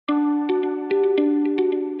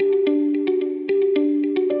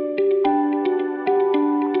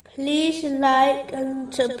like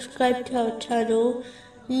and subscribe to our channel.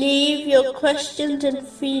 Leave your questions and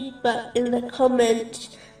feedback in the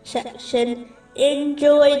comments section.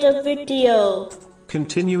 Enjoy the video.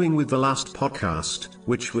 Continuing with the last podcast,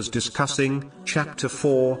 which was discussing chapter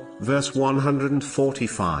 4, verse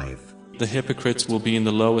 145. The hypocrites will be in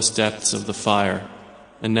the lowest depths of the fire,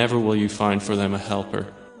 and never will you find for them a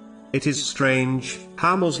helper. It is strange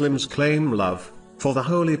how Muslims claim love for the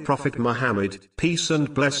Holy Prophet Muhammad, peace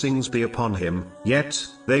and blessings be upon him, yet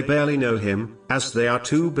they barely know him, as they are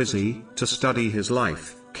too busy to study his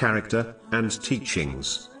life, character, and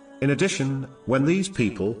teachings. In addition, when these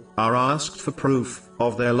people are asked for proof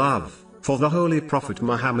of their love for the Holy Prophet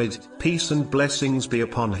Muhammad, peace and blessings be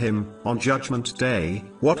upon him, on Judgment Day,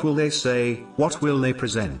 what will they say, what will they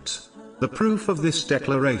present? The proof of this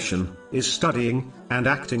declaration is studying and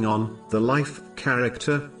acting on the life,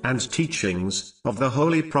 character, and teachings of the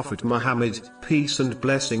Holy Prophet Muhammad, peace and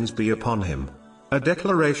blessings be upon him. A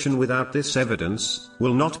declaration without this evidence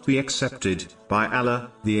will not be accepted by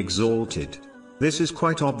Allah, the Exalted. This is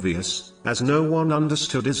quite obvious, as no one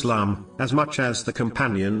understood Islam as much as the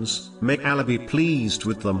companions, may Allah be pleased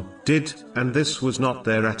with them, did, and this was not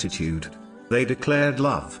their attitude. They declared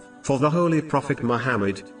love for the Holy Prophet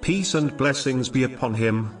Muhammad, peace and blessings be upon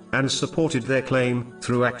him, and supported their claim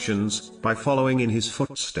through actions by following in his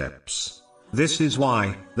footsteps. This is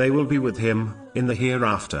why they will be with him in the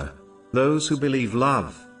hereafter. Those who believe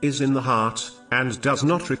love is in the heart, and does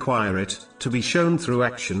not require it to be shown through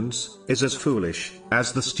actions, is as foolish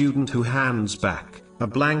as the student who hands back a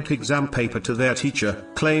blank exam paper to their teacher,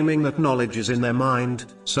 claiming that knowledge is in their mind,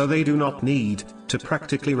 so they do not need to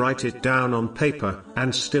practically write it down on paper,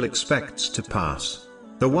 and still expects to pass.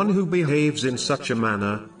 The one who behaves in such a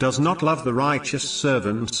manner does not love the righteous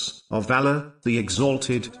servants of Allah, the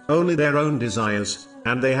Exalted, only their own desires,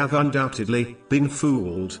 and they have undoubtedly been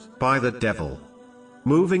fooled by the devil.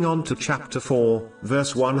 Moving on to chapter 4,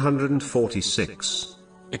 verse 146.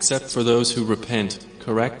 Except for those who repent,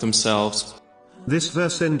 correct themselves. This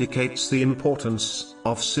verse indicates the importance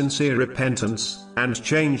of sincere repentance and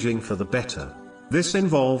changing for the better. This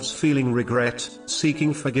involves feeling regret,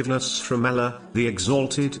 seeking forgiveness from Allah, the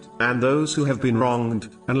Exalted, and those who have been wronged,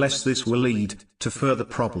 unless this will lead to further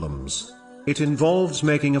problems. It involves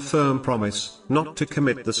making a firm promise not to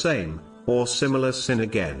commit the same or similar sin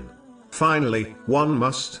again. Finally, one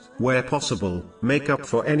must, where possible, make up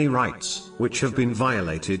for any rights which have been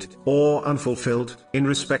violated or unfulfilled in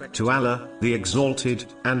respect to Allah, the Exalted,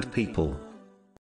 and people.